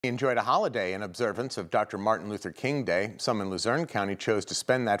He enjoyed a holiday in observance of Dr. Martin Luther King Day. Some in Luzerne County chose to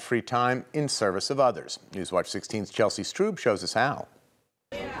spend that free time in service of others. Newswatch 16's Chelsea Strube shows us how.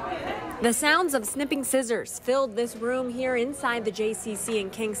 The sounds of snipping scissors filled this room here inside the JCC in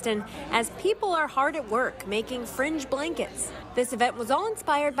Kingston as people are hard at work making fringe blankets. This event was all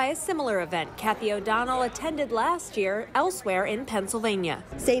inspired by a similar event Kathy O'Donnell attended last year elsewhere in Pennsylvania.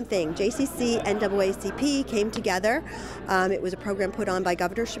 Same thing, JCC, NAACP came together. It was a program put on by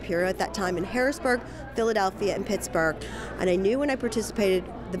Governor Shapiro at that time in Harrisburg, Philadelphia, and Pittsburgh. And I knew when I participated,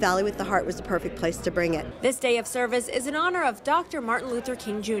 the Valley with the Heart was the perfect place to bring it. This day of service is in honor of Dr. Martin Luther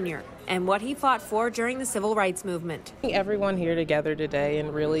King Jr. and what he fought for during the civil rights movement. Everyone here together today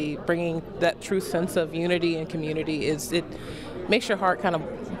and really bringing that true sense of unity and community it makes your heart kind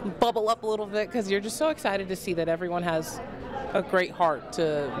of bubble up a little bit because you're just so excited to see that everyone has a great heart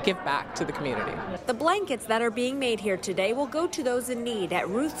to give back to the community. The blankets that are being made here today will go to those in need at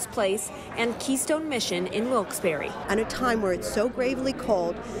Ruth's Place and Keystone Mission in Wilkes-Barre. At a time where it's so gravely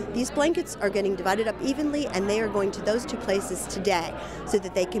cold, these blankets are getting divided up evenly, and they are going to those two places today so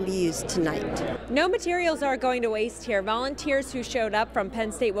that they can be used tonight. No materials are going to waste here. Volunteers who showed up from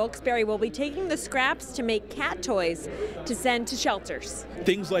Penn State Wilkes-Barre will be taking the scraps to make cat toys to send to shelters.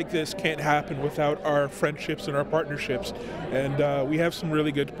 Things like this can't happen without our friendships and our partnerships. And we have some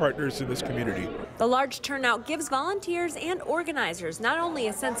really good partners in this community. The large turnout gives volunteers and organizers not only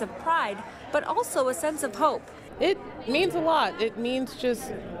a sense of pride, but also a sense of hope. It means a lot. It means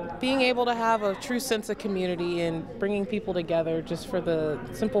just being able to have a true sense of community and bringing people together just for the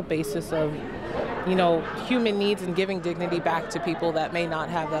simple basis of, human needs and giving dignity back to people that may not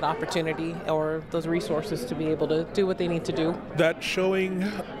have that opportunity or those resources to be able to do what they need to do. That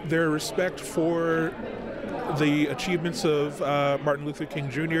showing their respect for the achievements of Martin Luther King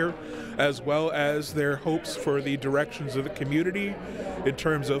Jr., as well as their hopes for the directions of the community in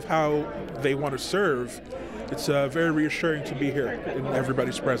terms of how they want to serve. It's very reassuring to be here in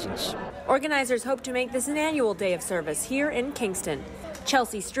everybody's presence. Organizers hope to make this an annual day of service here in Kingston.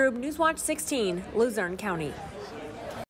 Chelsea Strube, Newswatch 16, Luzerne County.